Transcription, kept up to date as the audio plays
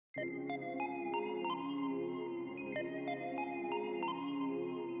Hello,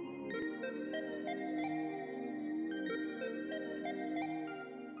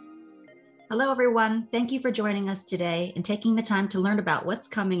 everyone. Thank you for joining us today and taking the time to learn about what's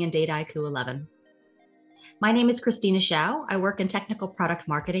coming in Dataiku 11. My name is Christina Xiao. I work in technical product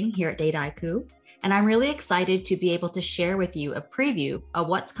marketing here at Dataiku, and I'm really excited to be able to share with you a preview of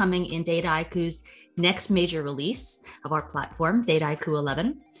what's coming in Dataiku's next major release of our platform, Dataiku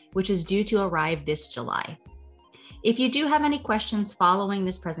 11, which is due to arrive this July. If you do have any questions following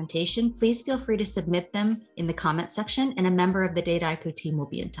this presentation, please feel free to submit them in the comment section, and a member of the Dataiku team will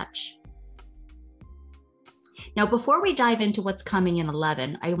be in touch. Now, before we dive into what's coming in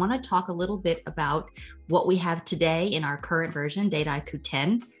 11, I want to talk a little bit about what we have today in our current version, Dataiku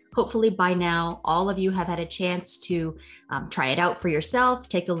 10. Hopefully by now, all of you have had a chance to try it out for yourself,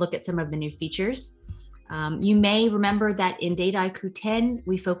 take a look at some of the new features. You may remember that in Dataiku 10,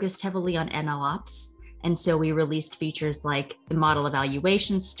 we focused heavily on MLOps. And so we released features like the model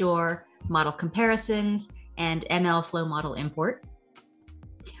evaluation store, model comparisons, and ML flow model import.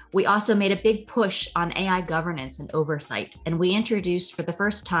 We also made a big push on AI governance and oversight, and we introduced for the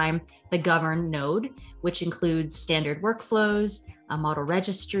first time the Govern node, which includes standard workflows, a model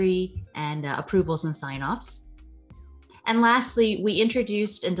registry, and approvals and sign-offs. And lastly, we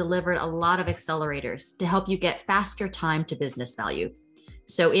introduced and delivered a lot of accelerators to help you get faster time to business value.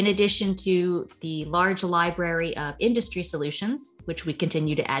 So in addition to the large library of industry solutions, which we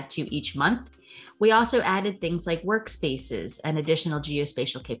continue to add to each month, we also added things like workspaces and additional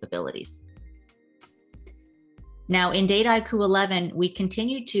geospatial capabilities. Now in Dataiku 11, we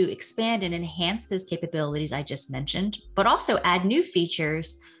continue to expand and enhance those capabilities I just mentioned, but also add new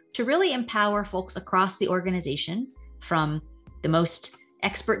features to really empower folks across the organization, from the most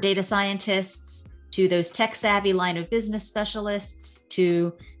expert data scientists to those tech-savvy line of business specialists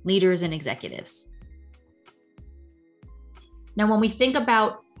to leaders and executives. Now, when we think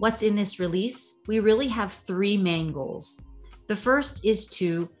about what's in this release, we really have three main goals. The first is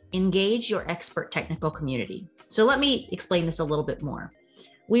to engage your expert technical community. So let me explain this a little bit more.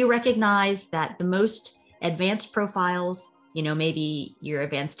 We recognize that the most advanced profiles, maybe your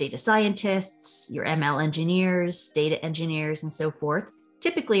advanced data scientists, your ML engineers, data engineers, and so forth,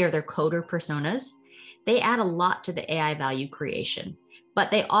 typically are their coder personas. They add a lot to the AI value creation,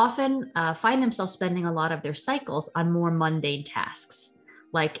 but they often find themselves spending a lot of their cycles on more mundane tasks,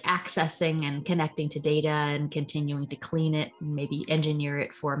 like accessing and connecting to data and continuing to clean it, and maybe engineer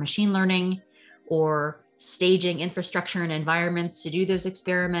it for machine learning, or staging infrastructure and environments to do those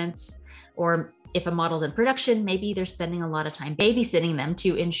experiments. Or if a model's in production, maybe they're spending a lot of time babysitting them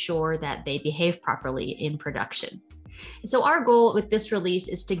to ensure that they behave properly in production. And so our goal with this release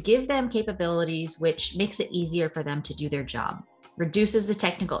is to give them capabilities which makes it easier for them to do their job, reduces the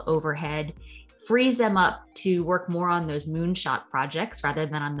technical overhead, frees them up to work more on those moonshot projects rather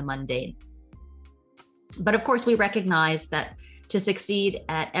than on the mundane. But of course, we recognize that to succeed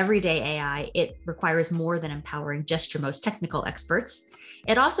at everyday AI, it requires more than empowering just your most technical experts.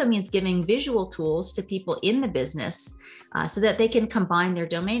 It also means giving visual tools to people in the business so that they can combine their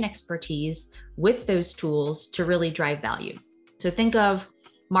domain expertise with those tools to really drive value. So think of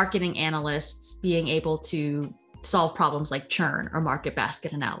marketing analysts being able to solve problems like churn or market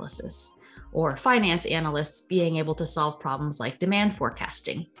basket analysis, or finance analysts being able to solve problems like demand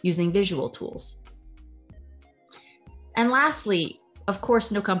forecasting using visual tools. And lastly, of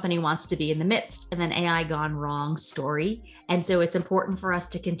course, no company wants to be in the midst of an AI gone wrong story. And so it's important for us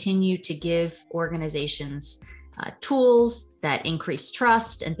to continue to give organizations tools that increase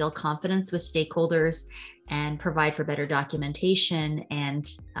trust and build confidence with stakeholders and provide for better documentation and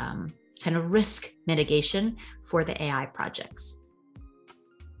kind of risk mitigation for the AI projects.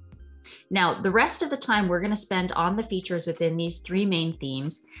 Now, the rest of the time we're going to spend on the features within these three main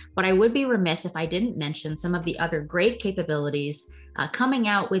themes, but I would be remiss if I didn't mention some of the other great capabilities coming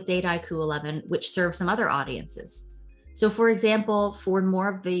out with Dataiku 11, which serve some other audiences. So for example, for more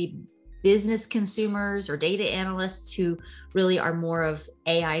of the business consumers or data analysts who really are more of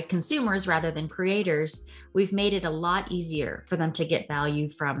AI consumers rather than creators, we've made it a lot easier for them to get value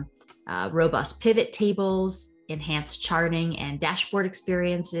from robust pivot tables, enhanced charting and dashboard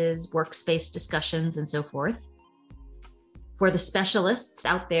experiences, workspace discussions, and so forth. For the specialists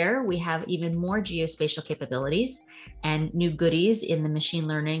out there, we have even more geospatial capabilities and new goodies in the machine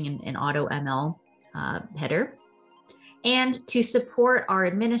learning and auto ML header. And to support our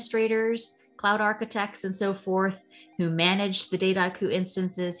administrators, cloud architects, and so forth, who manage the Dataiku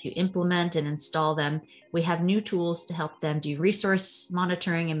instances, who implement and install them, we have new tools to help them do resource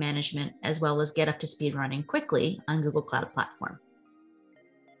monitoring and management, as well as get up to speed running quickly on Google Cloud Platform.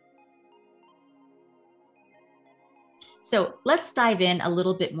 So let's dive in a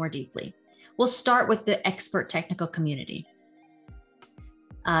little bit more deeply. We'll start with the expert technical community.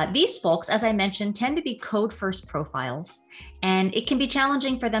 These folks, as I mentioned, tend to be code-first profiles, and it can be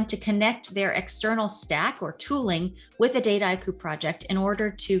challenging for them to connect their external stack or tooling with a Dataiku project in order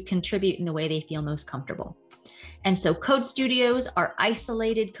to contribute in the way they feel most comfortable. And so code studios are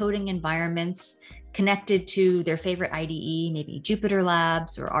isolated coding environments connected to their favorite IDE, maybe Jupyter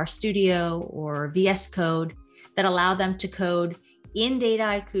Labs or RStudio or VS Code, that allow them to code in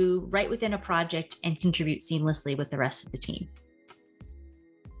Dataiku right within a project and contribute seamlessly with the rest of the team.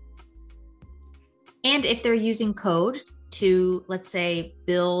 And if they're using code to, let's say,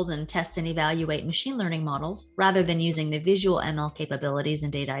 build and test and evaluate machine learning models, rather than using the visual ML capabilities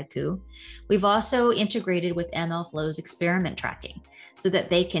in Dataiku, we've also integrated with MLflow's experiment tracking so that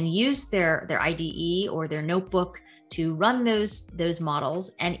they can use their IDE or their notebook to run those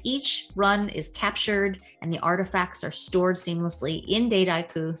models, and each run is captured and the artifacts are stored seamlessly in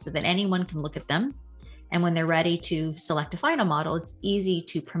Dataiku so that anyone can look at them. And when they're ready to select a final model, it's easy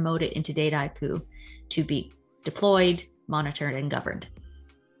to promote it into Dataiku to be deployed, monitored, and governed.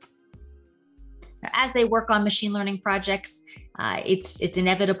 Now, as they work on machine learning projects, it's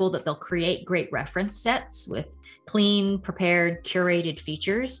inevitable that they'll create great reference sets with clean, prepared, curated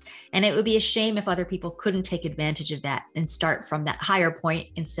features. And it would be a shame if other people couldn't take advantage of that and start from that higher point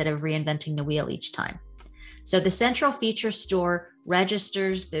instead of reinventing the wheel each time. So the central feature store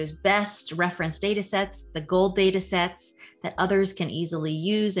registers those best reference data sets, the gold data sets that others can easily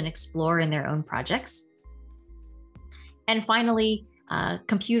use and explore in their own projects. And finally,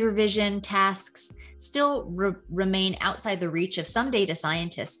 computer vision tasks still remain outside the reach of some data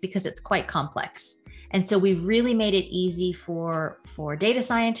scientists because it's quite complex. And so we've really made it easy for data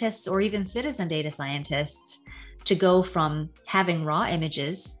scientists or even citizen data scientists to go from having raw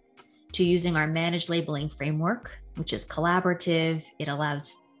images to using our managed labeling framework, which is collaborative. It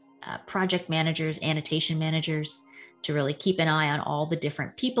allows project managers, annotation managers to really keep an eye on all the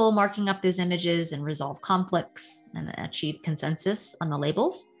different people marking up those images and resolve conflicts and achieve consensus on the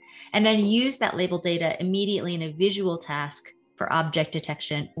labels, and then use that label data immediately in a visual task for object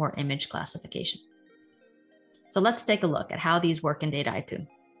detection or image classification. So let's take a look at how these work in Dataiku.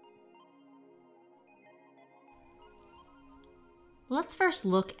 Let's first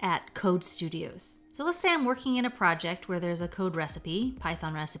look at code studios. So let's say I'm working in a project where there's a code recipe,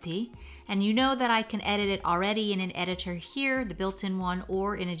 Python recipe, and you know that I can edit it already in an editor here, the built-in one,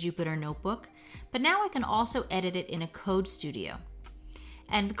 or in a Jupyter notebook. But now I can also edit it in a code studio.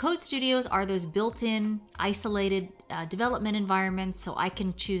 And the code studios are those built-in, isolated development environments. So I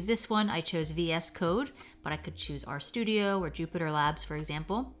can choose this one. I chose VS Code, but I could choose RStudio or Jupyter Labs, for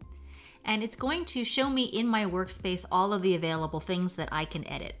example. And it's going to show me in my workspace all of the available things that I can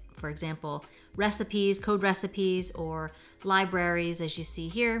edit. For example, recipes, code recipes, or libraries, as you see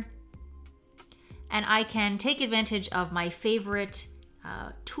here. And I can take advantage of my favorite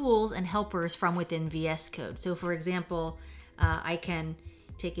tools and helpers from within VS Code. So for example, I can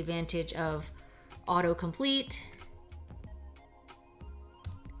take advantage of autocomplete.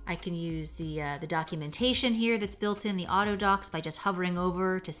 I can use the documentation here that's built in the AutoDocs by just hovering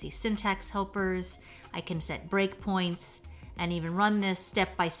over to see syntax helpers. I can set breakpoints and even run this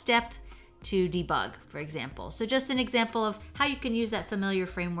step by step to debug, for example. So just an example of how you can use that familiar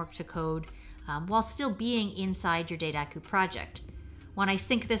framework to code while still being inside your Dataiku project. When I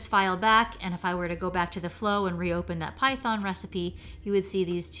sync this file back, and if I were to go back to the flow and reopen that Python recipe, you would see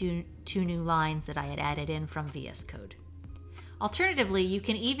these two new lines that I had added in from VS Code. Alternatively, you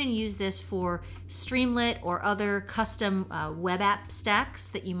can even use this for Streamlit or other custom web app stacks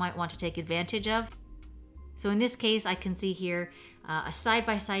that you might want to take advantage of. So in this case, I can see here a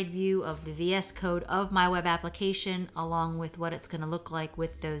side-by-side view of the VS Code of my web application, along with what it's going to look like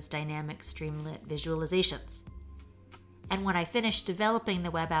with those dynamic Streamlit visualizations. And when I finish developing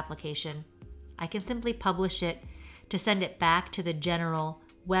the web application, I can simply publish it to send it back to the general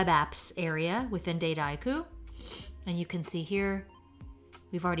web apps area within Dataiku. And you can see here,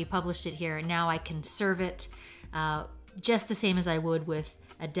 we've already published it here, and now I can serve it just the same as I would with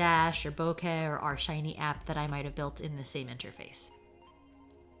a Dash or Bokeh or our Shiny app that I might have built in the same interface.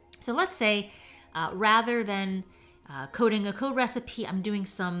 So let's say rather than coding a code recipe, I'm doing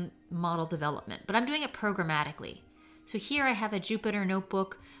some model development, but I'm doing it programmatically. So here I have a Jupyter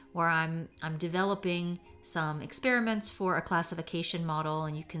notebook where I'm developing some experiments for a classification model,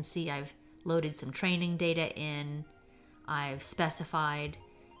 and you can see I've loaded some training data in. I've specified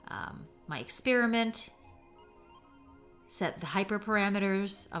my experiment, set the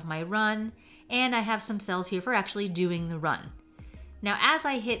hyperparameters of my run, and I have some cells here for actually doing the run. Now, as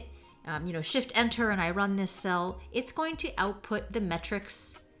I hit Shift Enter and I run this cell, it's going to output the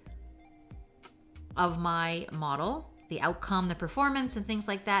metrics of my model, the outcome, the performance, and things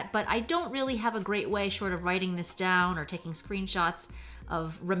like that. But I don't really have a great way, short of writing this down or taking screenshots,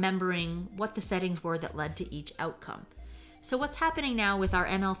 of remembering what the settings were that led to each outcome. So what's happening now with our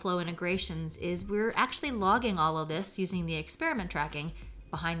MLflow integrations is we're actually logging all of this using the experiment tracking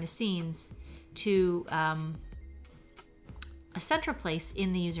behind the scenes to a central place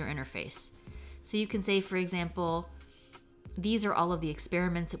in the user interface. So you can say, for example, these are all of the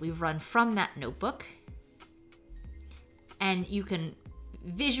experiments that we've run from that notebook. And you can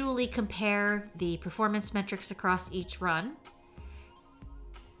visually compare the performance metrics across each run,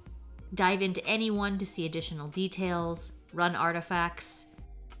 dive into any one to see additional details, run artifacts,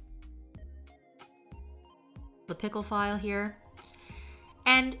 the pickle file here.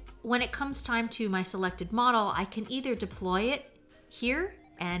 And when it comes time to my selected model, I can either deploy it here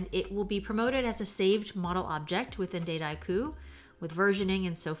and it will be promoted as a saved model object within Dataiku with versioning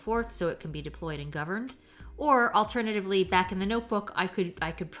and so forth, so it can be deployed and governed. Or alternatively, back in the notebook, I could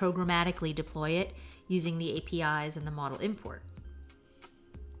programmatically deploy it using the APIs and the model import.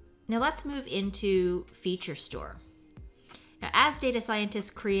 Now let's move into Feature Store. Now, as data scientists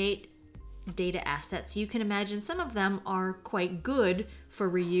create data assets, you can imagine some of them are quite good for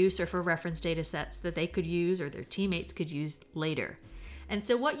reuse or for reference data sets that they could use or their teammates could use later. And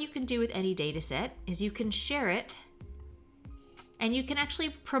so what you can do with any data set is you can share it and you can actually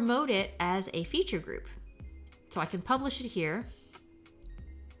promote it as a feature group. So I can publish it here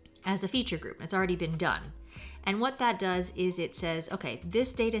as a feature group. It's already been done. And what that does is it says, okay,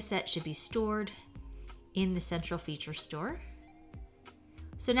 this data set should be stored in the central feature store.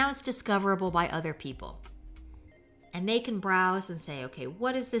 So now it's discoverable by other people. And they can browse and say, okay,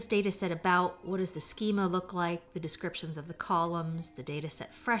 what is this data set about? What does the schema look like? The descriptions of the columns, the data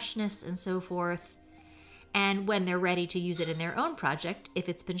set freshness, and so forth. And when they're ready to use it in their own project, if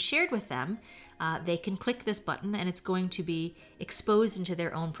it's been shared with them, they can click this button and it's going to be exposed into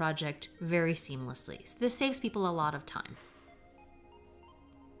their own project very seamlessly. So this saves people a lot of time.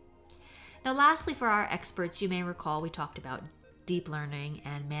 Now, lastly, for our experts, you may recall we talked about deep learning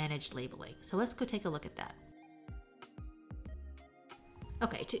and managed labeling. So let's go take a look at that.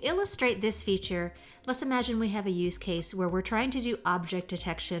 Okay, to illustrate this feature, let's imagine we have a use case where we're trying to do object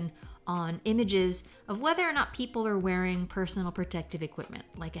detection on images of whether or not people are wearing personal protective equipment,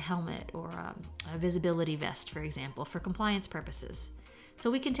 like a helmet or a visibility vest, for example, for compliance purposes.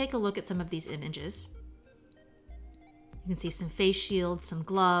 So we can take a look at some of these images. You can see some face shields, some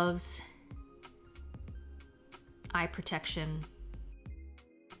gloves, eye protection,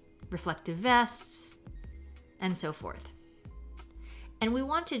 reflective vests, and so forth. And we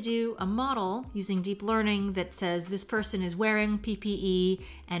want to do a model using deep learning that says this person is wearing PPE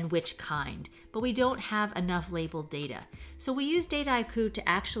and which kind, but we don't have enough labeled data. So we use Dataiku to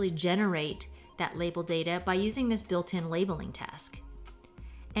actually generate that labeled data by using this built-in labeling task.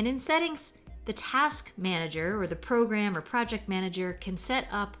 And in settings, the task manager or the program or project manager can set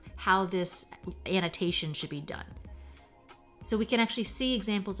up how this annotation should be done. So we can actually see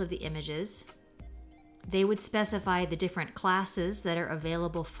examples of the images. They would specify the different classes that are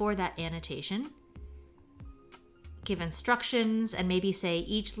available for that annotation, give instructions, and maybe say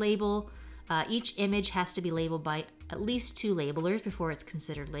each image has to be labeled by at least 2 labelers before it's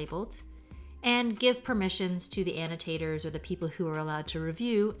considered labeled, and give permissions to the annotators or the people who are allowed to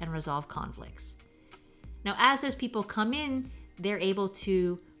review and resolve conflicts. Now, as those people come in, they're able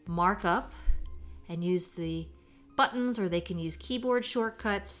to mark up and use the buttons, or they can use keyboard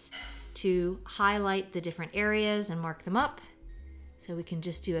shortcuts to highlight the different areas and mark them up. So we can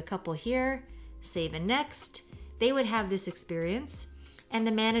just do a couple here, save and next. They would have this experience, and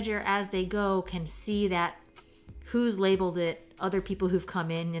the manager as they go can see that who's labeled it, other people who've come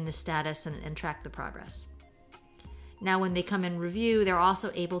in the status, and track the progress. Now when they come in review, they're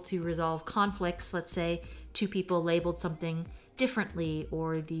also able to resolve conflicts. Let's say 2 people labeled something differently,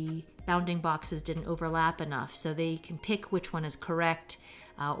 or the bounding boxes didn't overlap enough, so they can pick which one is correct,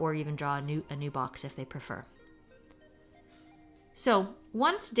 or even draw a new box if they prefer. So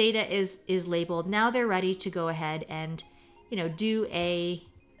once data is labeled, now they're ready to go ahead and do a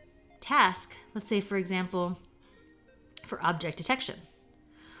task. Let's say, for example, for object detection.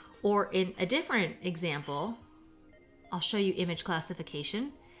 Or in a different example, I'll show you image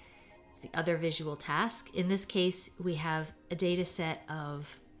classification. It's the other visual task. In this case, we have a data set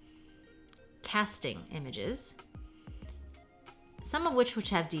of casting images, some of which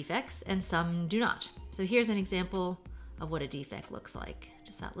have defects and some do not. So here's an example of what a defect looks like,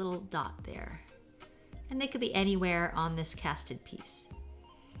 just that little dot there. And they could be anywhere on this casted piece.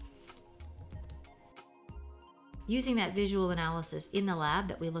 using that visual analysis in the lab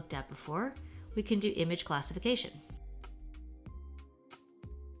that we looked at before, we can do image classification.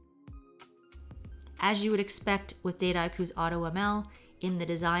 As you would expect with Dataiku's AutoML, in the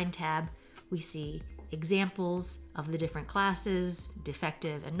Design tab, we see examples of the different classes,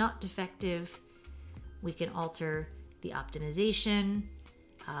 defective and not defective. We can alter the optimization.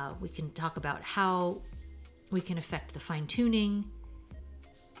 We can talk about how we can affect the fine-tuning,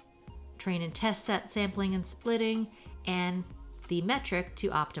 train and test set sampling and splitting, and the metric to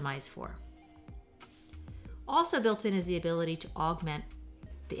optimize for. Also built in is the ability to augment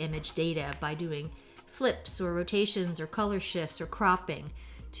the image data by doing flips or rotations or color shifts or cropping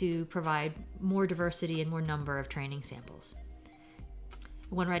to provide more diversity and more number of training samples.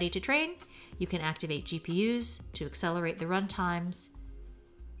 When ready to train, you can activate GPUs to accelerate the run times.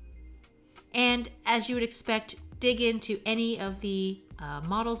 And as you would expect, dig into any of the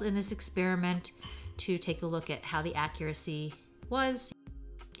models in this experiment to take a look at how the accuracy was.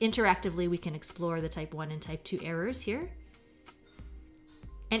 Interactively, we can explore the type 1 and type 2 errors here.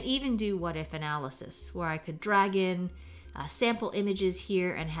 And even do what-if analysis, where I could drag in sample images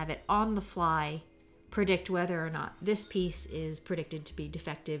here and have it on the fly predict whether or not this piece is predicted to be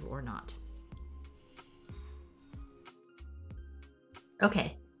defective or not.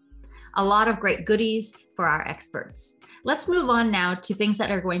 Okay, a lot of great goodies for our experts. Let's move on now to things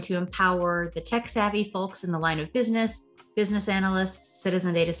that are going to empower the tech-savvy folks in the line of business, business analysts,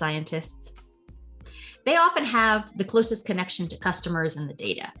 citizen data scientists. They often have the closest connection to customers and the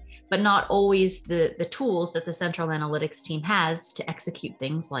data, but not always the tools that the central analytics team has to execute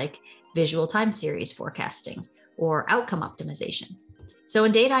things like visual time series forecasting or outcome optimization. So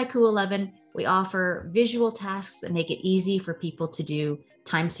in Dataiku 11, we offer visual tasks that make it easy for people to do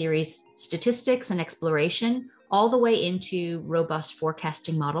time series statistics and exploration all the way into robust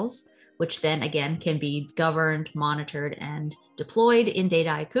forecasting models, which then again can be governed, monitored, and deployed in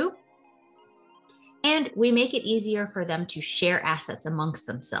Dataiku. And we make it easier for them to share assets amongst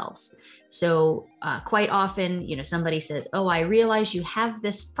themselves. So quite often, somebody says, oh, I realize you have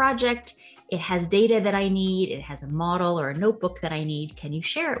this project. It has data that I need. It has a model or a notebook that I need. Can you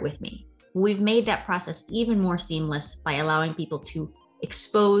share it with me? We've made that process even more seamless by allowing people to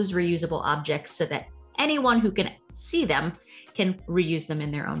expose reusable objects so that anyone who can see them can reuse them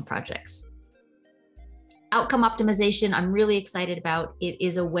in their own projects. Outcome optimization, I'm really excited about. It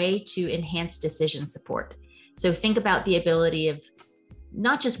is a way to enhance decision support. So think about the ability of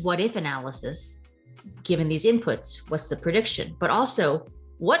not just what-if analysis, given these inputs, what's the prediction, but also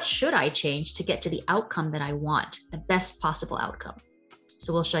what should I change to get to the outcome that I want, the best possible outcome.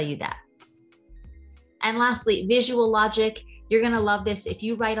 So we'll show you that. And lastly, visual logic. You're gonna love this. If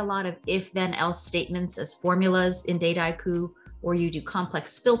you write a lot of if, then, else statements as formulas in Dataiku, or you do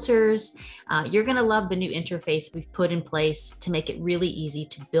complex filters, you're gonna love the new interface we've put in place to make it really easy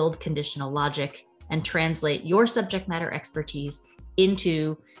to build conditional logic and translate your subject matter expertise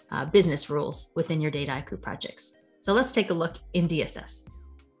into business rules within your Dataiku projects. So let's take a look in DSS.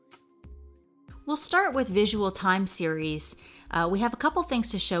 We'll start with visual time series. We have a couple things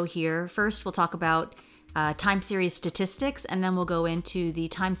to show here. First, we'll talk about time series statistics, and then we'll go into the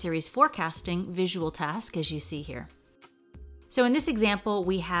time series forecasting visual task, as you see here. So in this example,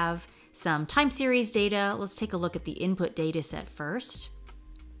 we have some time series data. Let's take a look at the input data set first.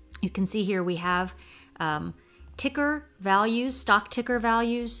 You can see here we have ticker values, stock ticker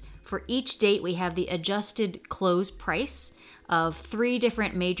values. For each date, we have the adjusted close price of 3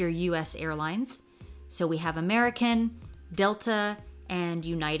 different major US airlines. So we have American, Delta, and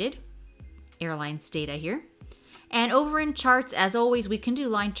United Airlines data here. And over in charts, as always, we can do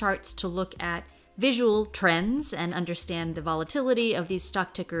line charts to look at visual trends and understand the volatility of these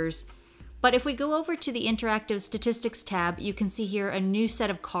stock tickers. But if we go over to the interactive statistics tab, you can see here a new set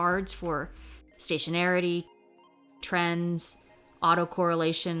of cards for stationarity, trends,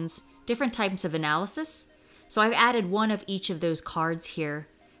 autocorrelations, different types of analysis. So I've added one of each of those cards here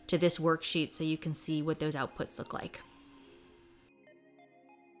to this worksheet so you can see what those outputs look like.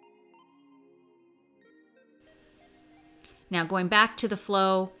 Now going back to the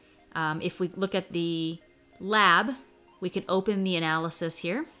flow, if we look at the lab, we can open the analysis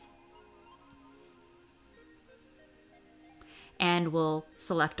here. And we'll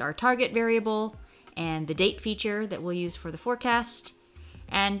select our target variable and the date feature that we'll use for the forecast.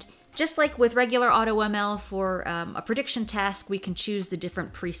 And just like with regular AutoML for a prediction task, we can choose the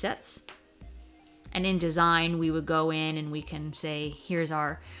different presets. And in design, we would go in and we can say, here's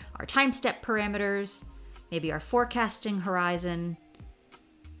our time step parameters, maybe our forecasting horizon,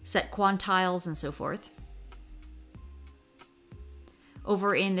 set quantiles, and so forth.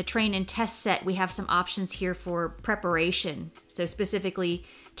 Over in the train and test set, we have some options here for preparation. So specifically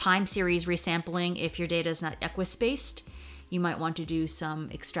time series resampling. If your data is not equispaced, you might want to do some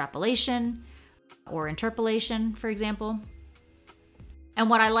extrapolation or interpolation, for example. And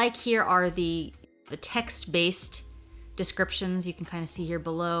what I like here are the text-based descriptions you can kind of see here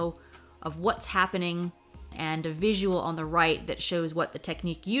below of what's happening, and a visual on the right that shows what the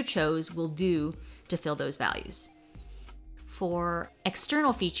technique you chose will do to fill those values. For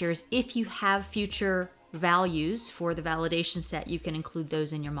external features, if you have future values for the validation set, you can include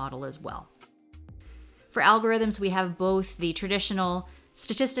those in your model as well. For algorithms, we have both the traditional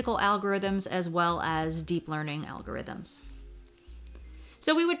statistical algorithms as well as deep learning algorithms.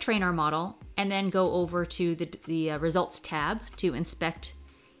 So we would train our model and then go over to the results tab to inspect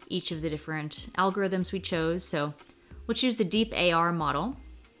each of the different algorithms we chose. So we'll choose the deep AR model.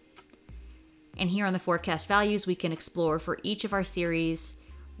 And here on the forecast values, we can explore for each of our series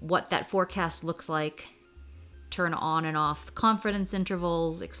what that forecast looks like, turn on and off confidence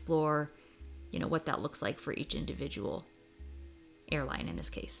intervals, explore, what that looks like for each individual airline in this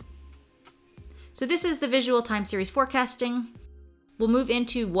case. So this is the visual time series forecasting. We'll move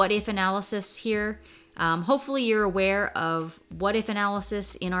into what if analysis here. Hopefully you're aware of what if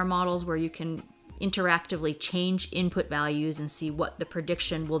analysis in our models, where you can interactively change input values and see what the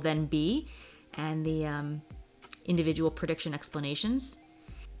prediction will then be, and the individual prediction explanations.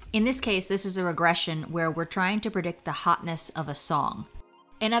 In this case, this is a regression where we're trying to predict the hotness of a song.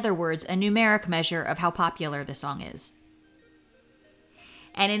 In other words, a numeric measure of how popular the song is.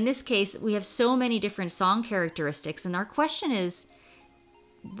 And in this case, we have so many different song characteristics, and our question is,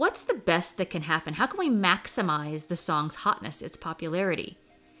 what's the best that can happen? How can we maximize the song's hotness, its popularity?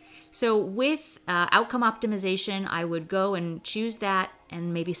 So with outcome optimization, I would go and choose that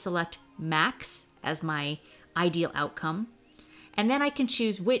and maybe select max as my ideal outcome. And then I can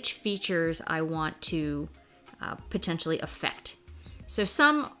choose which features I want to potentially affect. So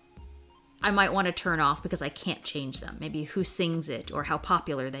some I might want to turn off because I can't change them, maybe who sings it or how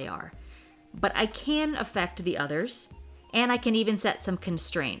popular they are. But I can affect the others, and I can even set some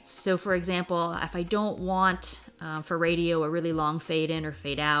constraints. So for example, if I don't want for radio a really long fade in or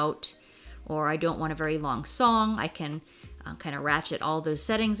fade out, or I don't want a very long song, I can kind of ratchet all those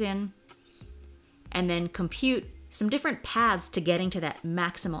settings in, and then compute some different paths to getting to that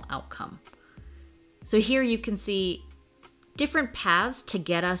maximal outcome. So here you can see different paths to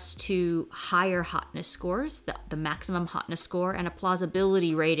get us to higher hotness scores, the maximum hotness score, and a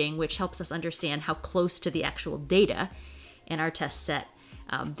plausibility rating, which helps us understand how close to the actual data in our test set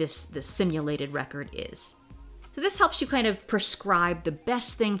this simulated record is. So this helps you kind of prescribe the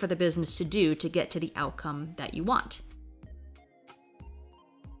best thing for the business to do to get to the outcome that you want.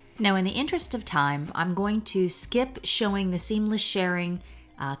 Now, in the interest of time, I'm going to skip showing the seamless sharing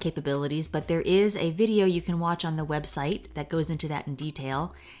capabilities, but there is a video you can watch on the website that goes into that in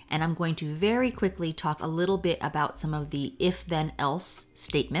detail, and I'm going to very quickly talk a little bit about some of the if-then-else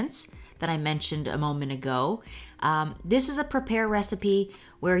statements that I mentioned a moment ago. This is a prepare recipe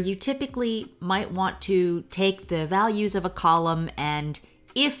where you typically might want to take the values of a column and,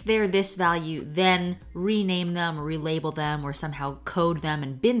 if they're this value, then rename them or relabel them or somehow code them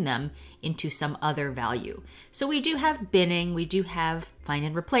and bin them into some other value. So we do have binning, we do have find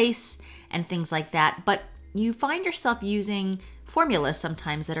and replace and things like that, but you find yourself using formulas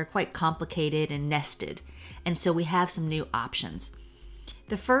sometimes that are quite complicated and nested. And so we have some new options.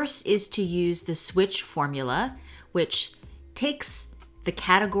 The first is to use the switch formula, which takes the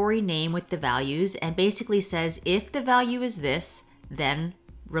category name with the values and basically says if the value is this, then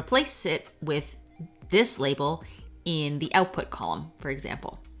replace it with this label in the output column, for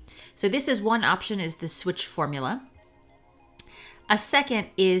example. So this is one option, is the switch formula. A second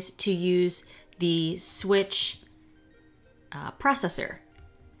is to use the switch processor,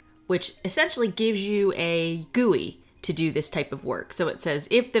 which essentially gives you a GUI to do this type of work. So it says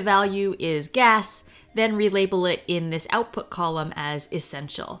if the value is gas, then relabel it in this output column as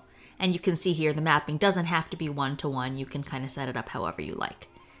essential. And you can see here the mapping doesn't have to be one-to-one. You can kind of set it up however you like.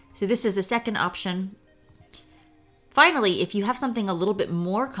 So this is the second option. Finally, if you have something a little bit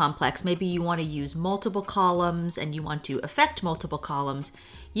more complex, maybe you want to use multiple columns and you want to affect multiple columns,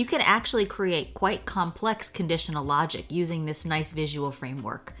 you can actually create quite complex conditional logic using this nice visual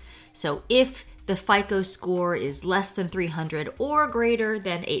framework. So if the FICO score is less than 300 or greater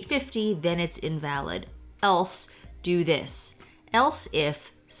than 850, then it's invalid. Else, do this. Else,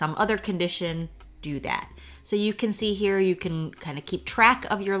 if some other condition, do that. So you can see here, you can kind of keep track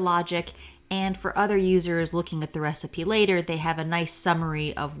of your logic, and for other users looking at the recipe later, they have a nice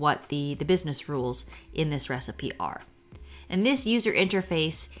summary of what the business rules in this recipe are. And this user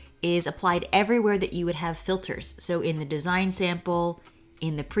interface is applied everywhere that you would have filters. So in the design sample,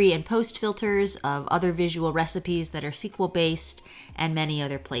 in the pre and post filters of other visual recipes that are SQL based, and many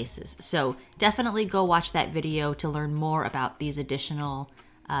other places. So definitely go watch that video to learn more about these additional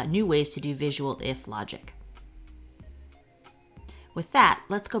new ways to do visual if logic. With that,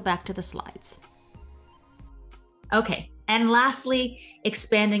 let's go back to the slides. Okay, and lastly,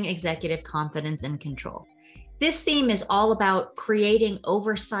 expanding executive confidence and control. This theme is all about creating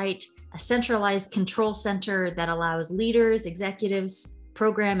oversight, a centralized control center that allows leaders, executives,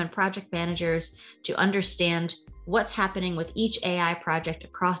 program and project managers to understand what's happening with each AI project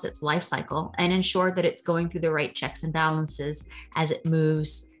across its lifecycle and ensure that it's going through the right checks and balances as it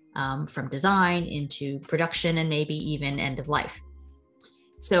moves from design into production and maybe even end of life.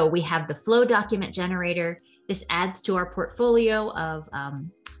 So we have the flow document generator. This adds to our portfolio of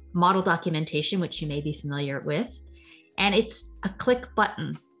model documentation, which you may be familiar with. And it's a click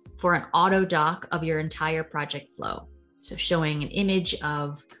button for an auto doc of your entire project flow. So showing an image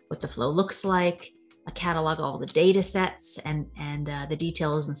of what the flow looks like, a catalog of all the data sets and the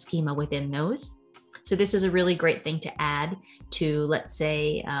details and schema within those. So this is a really great thing to add to, let's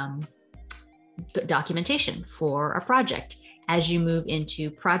say, documentation for a project as you move into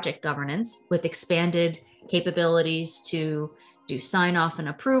project governance with expanded capabilities to do sign-off and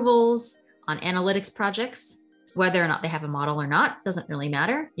approvals on analytics projects. Whether or not they have a model or not, doesn't really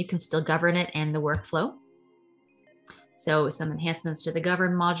matter. You can still govern it and the workflow. So some enhancements to the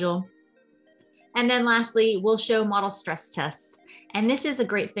govern module. And then lastly, we'll show model stress tests. And this is a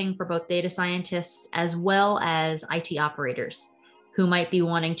great thing for both data scientists as well as IT operators who might be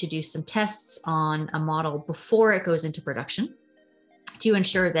wanting to do some tests on a model before it goes into production to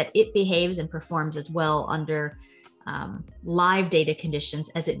ensure that it behaves and performs as well under live data conditions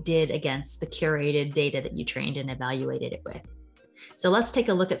as it did against the curated data that you trained and evaluated it with. So let's take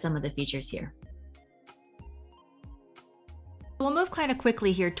a look at some of the features here. We'll move kind of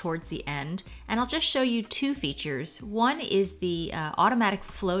quickly here towards the end, and I'll just show you two features. One is the automatic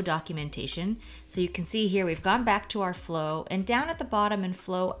flow documentation. So you can see here we've gone back to our flow, and down at the bottom in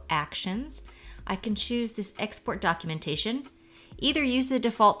flow actions, I can choose this export documentation. Either use the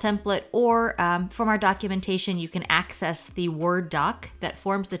default template or from our documentation, you can access the Word doc that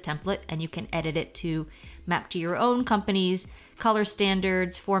forms the template, and you can edit it to map to your own company's color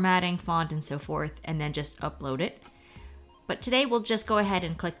standards, formatting, font, and so forth, and then just upload it. But today we'll just go ahead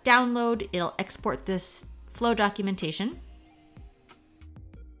and click download. It'll export this flow documentation.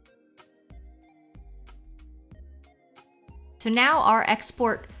 So now our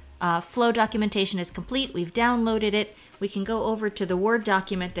export flow documentation is complete. We've downloaded it. We can go over to the Word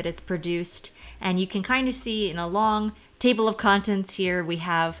document that it's produced, and you can kind of see in a long table of contents here, we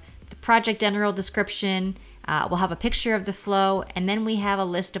have the project general description, we'll have a picture of the flow, and then we have a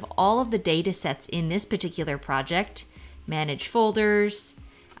list of all of the data sets in this particular project. Manage folders,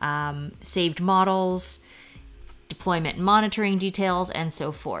 saved models, deployment and monitoring details, and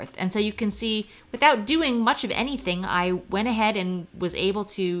so forth. And so you can see, without doing much of anything, I went ahead and was able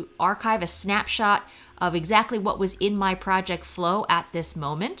to archive a snapshot of exactly what was in my project flow at this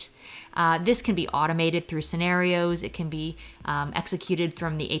moment. This can be automated through scenarios. It can be executed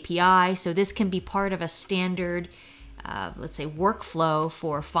from the API. So this can be part of a standard, let's say, workflow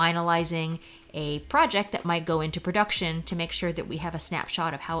for finalizing a project that might go into production to make sure that we have a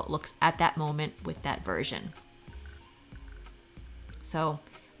snapshot of how it looks at that moment with that version. So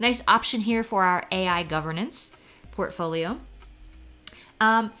nice option here for our AI governance portfolio.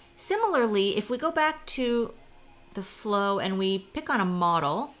 Similarly, if we go back to the flow and we pick on a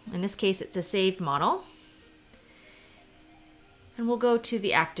model, in this case it's a saved model, and we'll go to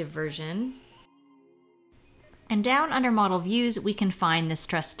the active version. And down under model views, we can find the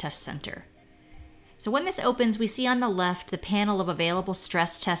stress test center. So when this opens, we see on the left the panel of available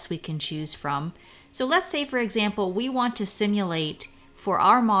stress tests we can choose from. So let's say, for example, we want to simulate for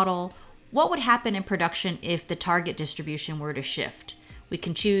our model what would happen in production if the target distribution were to shift. We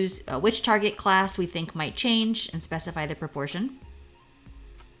can choose which target class we think might change and specify the proportion.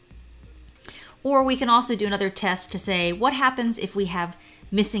 Or we can also do another test to say what happens if we have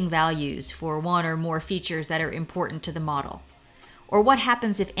missing values for one or more features that are important to the model. Or what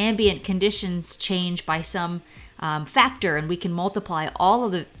happens if ambient conditions change by some factor and we can multiply all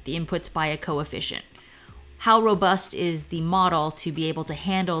of the inputs by a coefficient. How robust is the model to be able to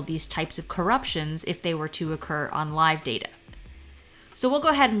handle these types of corruptions if they were to occur on live data? So we'll go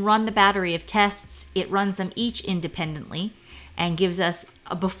ahead and run the battery of tests. It runs them each independently and gives us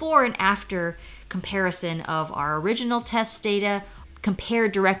a before and after comparison of our original test data compare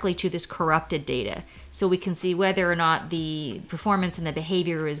directly to this corrupted data. So we can see whether or not the performance and the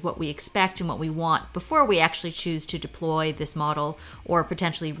behavior is what we expect and what we want before we actually choose to deploy this model or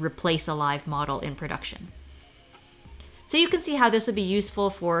potentially replace a live model in production. So you can see how this would be useful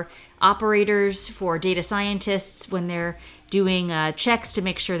for operators, for data scientists when they're doing checks to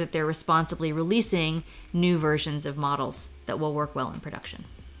make sure that they're responsibly releasing new versions of models that will work well in production.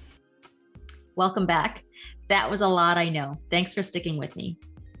 Welcome back. That was a lot, I know. Thanks for sticking with me.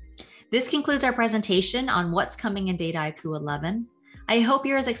 This concludes our presentation on what's coming in Dataiku 11. I hope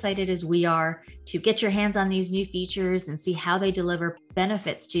you're as excited as we are to get your hands on these new features and see how they deliver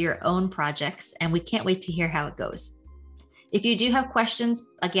benefits to your own projects, and we can't wait to hear how it goes. If you do have questions,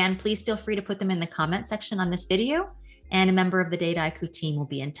 again, please feel free to put them in the comment section on this video, and a member of the Dataiku team will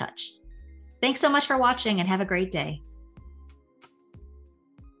be in touch. Thanks so much for watching and have a great day.